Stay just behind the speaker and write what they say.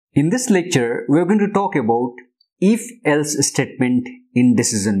In this lecture, we are going to talk about if-else statement in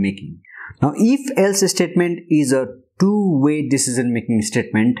decision making. Now, if-else statement is a two-way decision making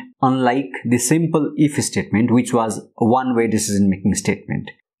statement, unlike the simple if statement, which was a one-way decision making statement.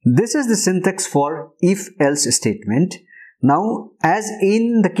 This is the syntax for if-else statement. Now, as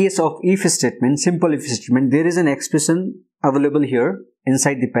in the case of if statement, simple if statement, there is an expression available here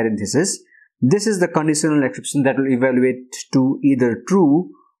inside the parenthesis. This is the conditional expression that will evaluate to either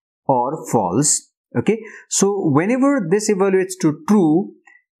true or false. Okay, so whenever this evaluates to true,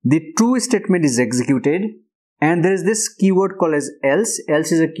 the true statement is executed, and there is this keyword called as else.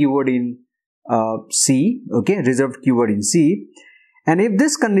 Else is a keyword in C, okay, reserved keyword in C. And if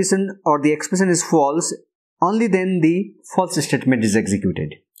this condition or the expression is false, only then the false statement is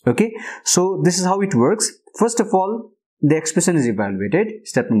executed. Okay, so this is how it works. First of all, the expression is evaluated,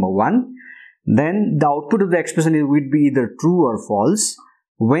 step number 1. Then the output of the expression would be either true or false.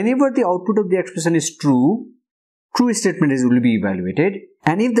 Whenever the output of the expression is true, true statement will be evaluated.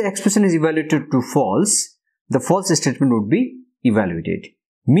 And if the expression is evaluated to false, the false statement would be evaluated.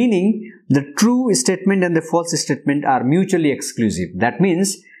 Meaning, the true statement and the false statement are mutually exclusive. That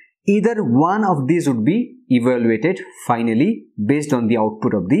means, either one of these would be evaluated finally based on the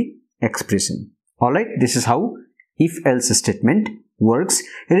output of the expression. Alright, this is how if-else statement works.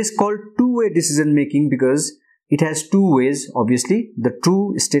 It is called two-way decision making because it has two ways, obviously. The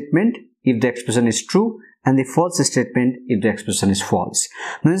true statement if the expression is true, and the false statement if the expression is false.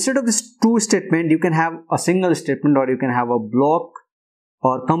 Now, instead of this true statement, you can have a single statement, or you can have a block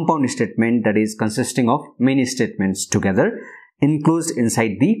or compound statement that is consisting of many statements together, enclosed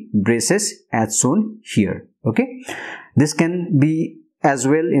inside the braces as shown here. Okay, this can be as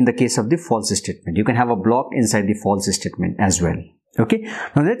well in the case of the false statement. You can have a block inside the false statement as well. Okay,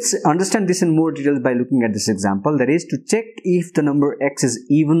 now let's understand this in more details by looking at this example, that is to check if the number x is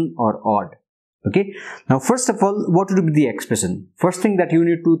even or odd. Okay, now first of all, what would be the expression? First thing that you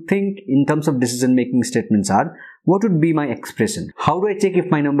need to think in terms of decision making statements are, what would be my expression? How do I check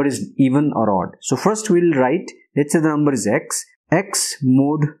if my number is even or odd? So first we'll write, let's say the number is x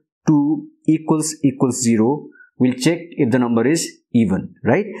mod 2 equals 0. We'll check if the number is even,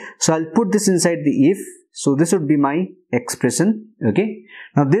 right? So I'll put this inside the if. So this would be my expression. Okay,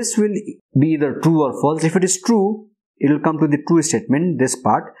 now this will be either true or false. If it is true, it will come to the true statement, this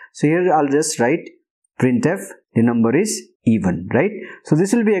part. So here I'll just write printf, the number is even, right? So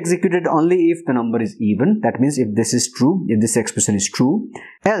this will be executed only if the number is even. That means if this is true, if this expression is true.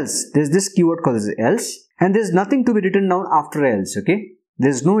 Else, there's this keyword called as else, and there's nothing to be written down after else. Okay,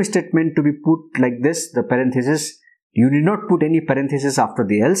 there's no statement to be put like this, the parenthesis. You did not put any parenthesis after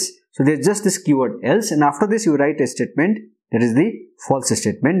the else. So there's just this keyword else, and after this you write a statement that is the false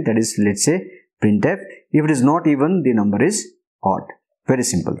statement, that is, let's say printf, if it is not even, the number is odd. Very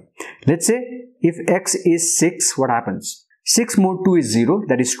simple. Let's say if x is 6, what happens? 6 mod 2 is 0,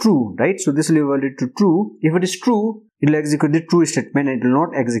 that is true, right? So this will evaluate to true. If it is true, it will execute the true statement and it will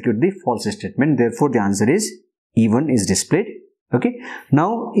not execute the false statement. Therefore, the answer is even is displayed. Okay,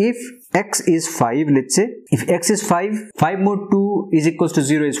 now if x is 5, let's say if x is 5, 5 mod 2 is equals to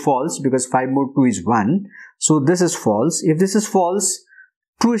 0 is false because 5 mod 2 is 1. So this is false. If this is false,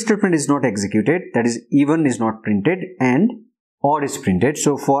 true statement is not executed, that is even is not printed, and odd is printed.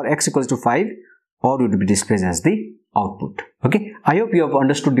 So for x equals to 5, odd would be displayed as the output. Okay, I hope you have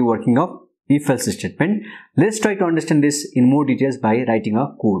understood the working of if-else statement. Let's try to understand this in more details by writing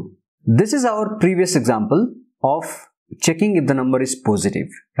a code. This is our previous example of checking if the number is positive,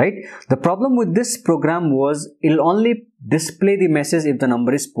 right? The problem with this program was it will only display the message if the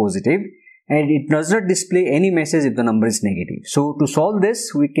number is positive, and it does not display any message if the number is negative. So to solve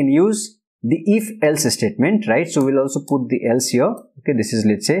this, we can use the if-else statement, right? So we'll also put the else here. Okay, this is,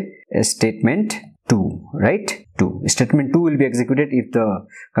 let's say, a statement 2, right? 2. Statement 2 will be executed if the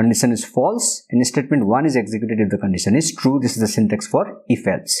condition is false, and statement 1 is executed if the condition is true. This is the syntax for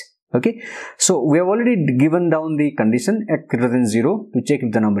if-else. Okay, so we have already given down the condition x greater than 0 to check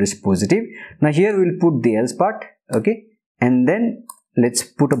if the number is positive. Now here we'll put the else part, okay, and then let's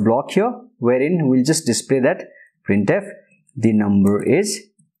put a block here wherein we'll just display that printf, the number is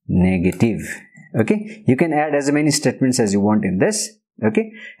negative. Okay, you can add as many statements as you want in this.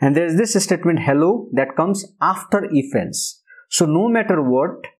 Okay, and there is this statement hello that comes after if else. So no matter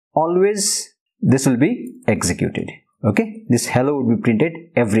what, always this will be executed. Okay, this hello would be printed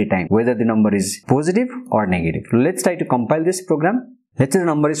every time, whether the number is positive or negative. Let's try to compile this program. Let's say the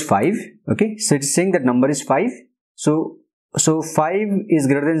number is 5. Okay, so it's saying that number is 5. So 5 is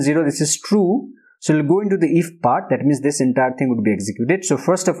greater than 0. This is true. So we'll go into the if part. That means this entire thing would be executed. So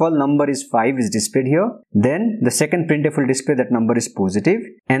first of all, number is 5 is displayed here. Then the second printf will display that number is positive.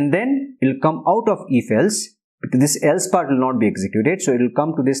 And then it will come out of if else. This else part will not be executed. So it will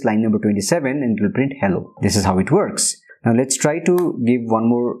come to this line number 27 and it will print hello. This is how it works. Now let's try to give one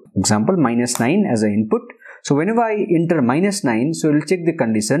more example, -9 as an input. So whenever I enter -9, so it will check the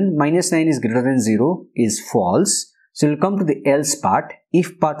condition. -9 is greater than 0 is false. So it will come to the else part.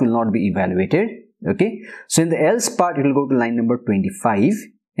 If part will not be evaluated. Okay. So in the else part, it will go to line number 25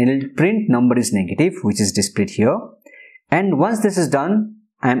 and it will print number is negative, which is displayed here. And once this is done,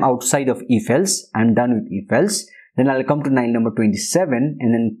 I am outside of if else. I am done with if else. Then I will come to line number 27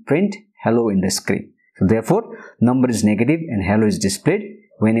 and then print hello in the screen. So therefore, number is negative and hello is displayed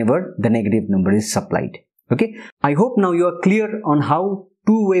whenever the negative number is supplied. Okay. I hope now you are clear on how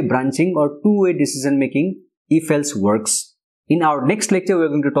two-way branching or two-way decision making if else works. In our next lecture, we are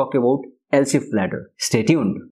going to talk about else if ladder. Stay tuned.